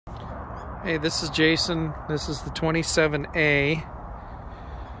Hey, this is Jason. This is the 27A.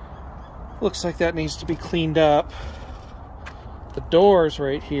 Looks like that needs to be cleaned up. The doors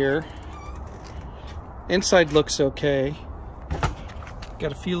right here. Inside looks okay.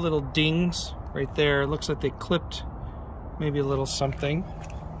 Got a few little dings right there. Looks like they clipped maybe a little something.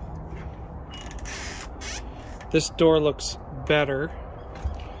 This door looks better,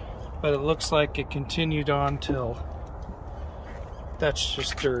 but it looks like it continued on till that's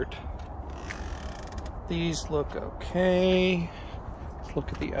just dirt. These look okay. Let's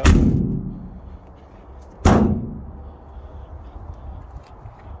look at the other.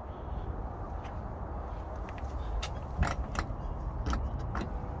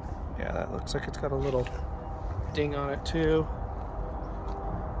 Yeah, that looks like it's got a little ding on it too.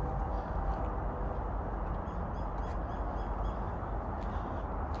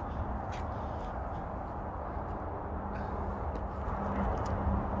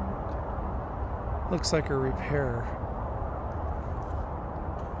 Looks like a repair.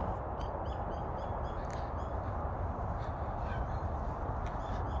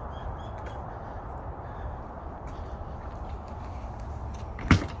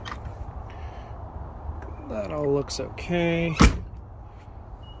 That all looks okay.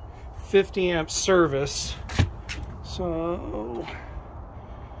 50 amp service. So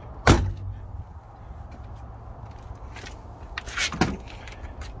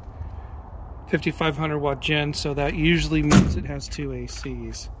 5500 watt gen, so that usually means it has two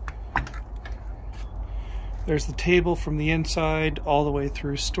ACs. There's the table from the inside all the way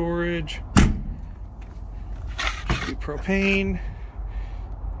through storage. Propane,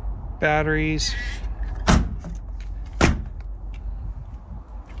 batteries.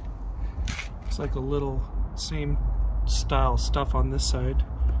 It's like a little same style stuff on this side.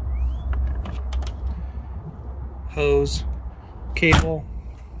 Hose, cable.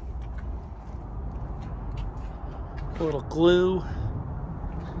 A little glue.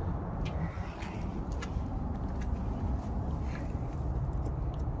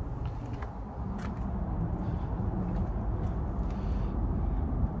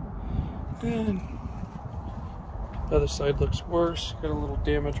 And the other side looks worse. Got a little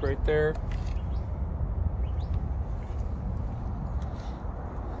damage right there.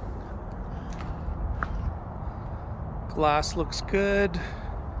 Glass looks good.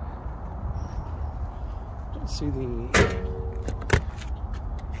 Let's see the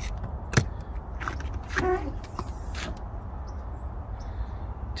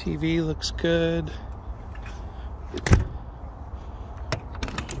TV looks good.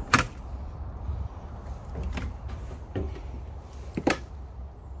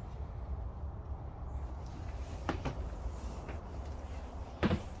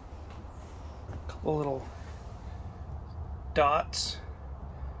 Couple little dots.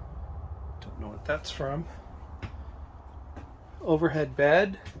 Don't know what that's from. Overhead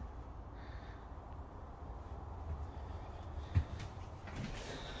bed.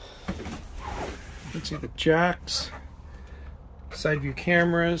 You can see the jacks, side view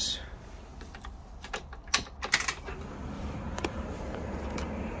cameras.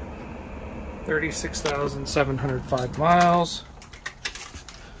 $36,705 miles.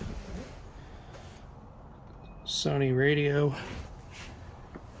 Sony radio.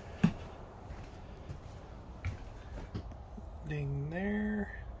 Ding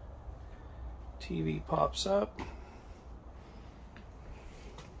there. TV pops up.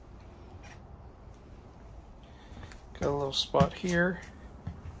 Got a little spot here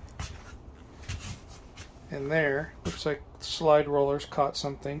and there. Looks like slide rollers caught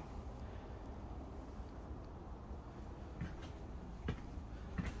something.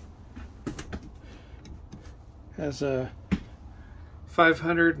 Has a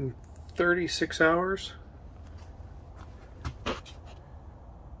 536 hours.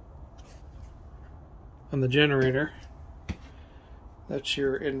 On the generator. That's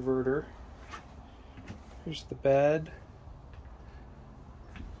your inverter. Here's the bed.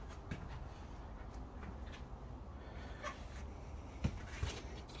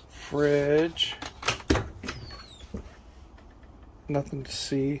 Fridge. Nothing to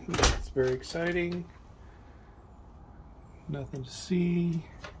see. It's very exciting. Nothing to see.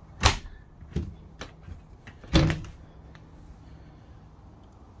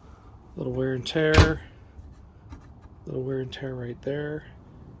 Little wear and tear. Little wear and tear right there.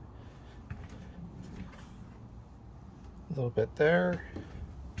 A little bit there.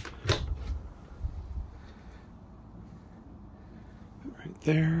 Right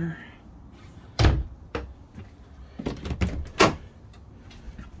there.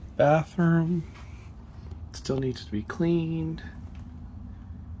 Bathroom. Still needs to be cleaned.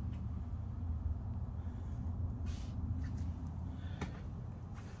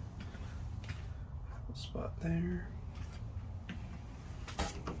 spot there.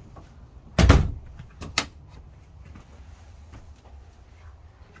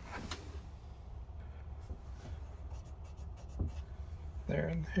 There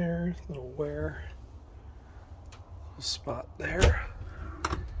and there, little wear. Spot there.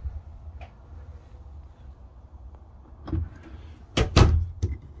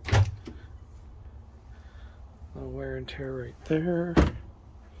 Little wear and tear right there.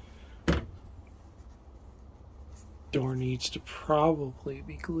 Door needs to probably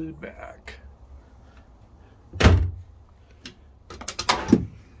be glued back.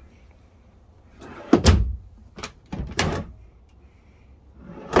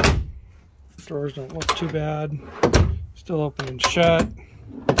 Doors don't look too bad. Still open and shut.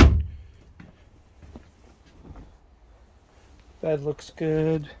 Bed looks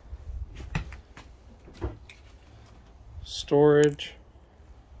good. Storage.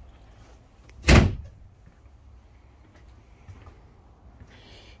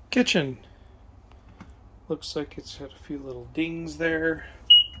 Kitchen. Looks like it's had a few little dings there.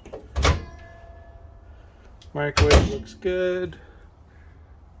 Microwave looks good.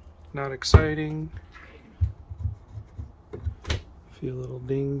 Not exciting. A few little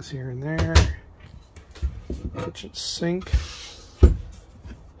dings here and there. Kitchen sink.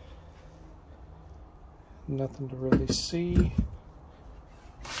 Nothing to really see.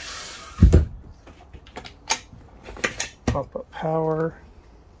 Pop-up power.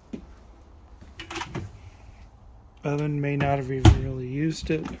 Oven, may not have even really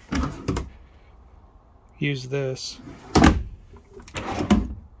used it. Use this.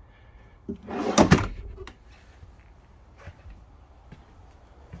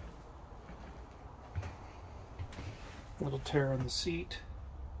 Little tear on the seat.